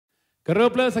Que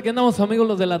rollo, plebes, aquí andamos, amigos,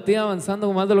 los de la tía, avanzando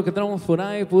con más de lo que tenemos por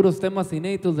ahí, puros temas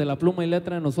inéditos de la pluma y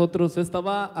letra de nosotros. Esta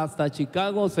va hasta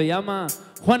Chicago, se llama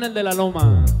Juan el de la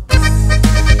Loma.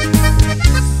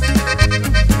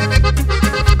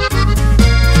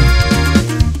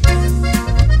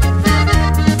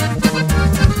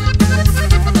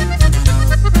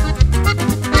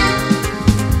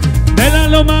 De la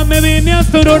Loma me vine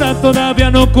hasta Aurora,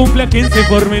 todavía no cumple 15 y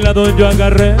por mi lado yo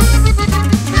agarré.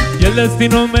 Y el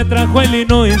destino me trajo a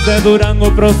Illinois, de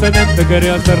Durango procedente,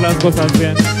 quería hacer las cosas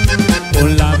bien,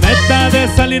 con la meta de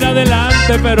salir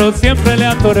adelante, pero siempre le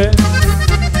atoré.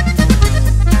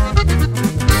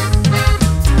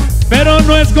 Pero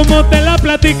no es como te la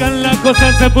platican, la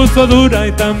cosa se puso dura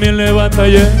y también le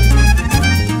batallé.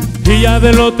 Y ya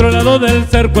del otro lado del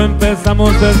cerco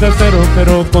empezamos desde cero,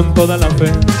 pero con toda la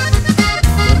fe.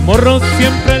 Los morros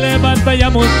siempre le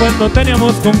batallamos, pues no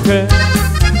teníamos con qué.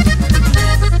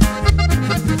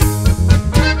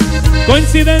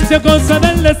 Coincidencia, cosa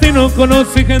del destino,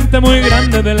 conocí gente muy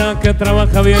grande de la que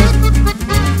trabaja bien.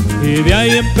 Y de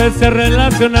ahí empecé a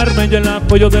relacionarme y el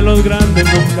apoyo de los grandes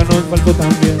nunca nos faltó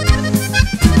también.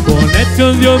 Con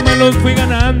hechos yo me los fui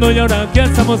ganando y ahora aquí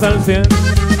estamos al 100.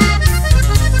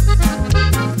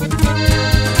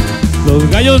 Los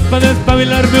gallos para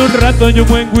despabilarme un rato y un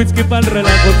buen whisky para el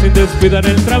relajo sin descuidar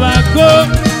el trabajo.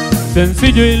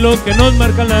 Sencillo y lo que nos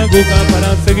marca la aguja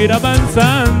para seguir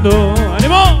avanzando.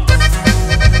 ¡Ánimo!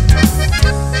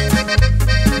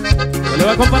 Le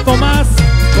va compa Tomás,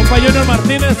 compa Junior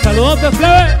Martínez, saludos de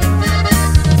plebe.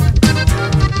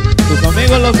 Tus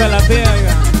amigos los de la tía,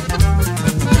 oiga.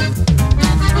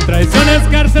 Traiciones,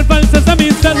 cárcel, falsas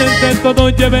amistades, de todo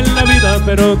lleva en la vida,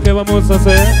 pero ¿qué vamos a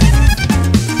hacer?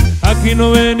 Aquí no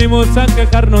venimos a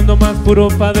quejarnos, nomás puro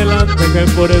pa' adelante, que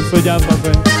por eso ya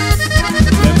pasé.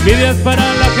 La envidia es para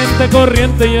la gente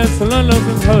corriente y eso no lo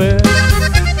sé saber.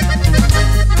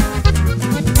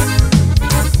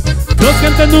 Los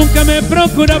gentes nunca me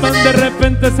procuraban, de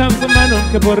repente se asomaron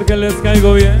que porque les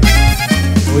caigo bien.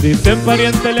 Hoy dicen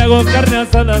pariente, le hago carne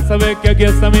asada, sabe que aquí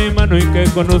está mi mano y que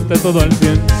con usted todo al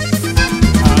 100.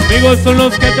 Amigos son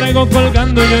los que traigo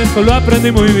colgando y eso lo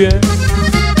aprendí muy bien.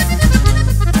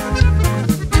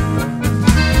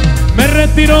 Me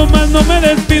retiro más no me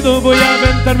despido, voy a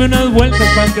aventarme unas vueltas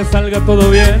para que salga todo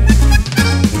bien.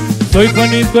 Soy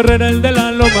Juanito Herrera, el de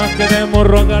la Loma, que de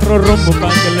morro agarro rombo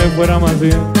para que le fuera más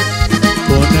bien.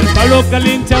 Con el Pablo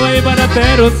Calinchaba y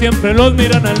Baratero siempre los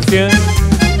miran al 100.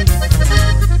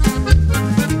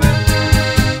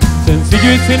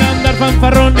 Sencillo y sin andar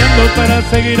fanfarroneando, para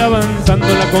seguir avanzando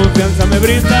la confianza me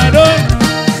brindaron.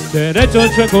 Derecho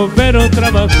chueco pero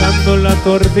trabajando, la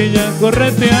tortilla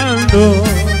correteando.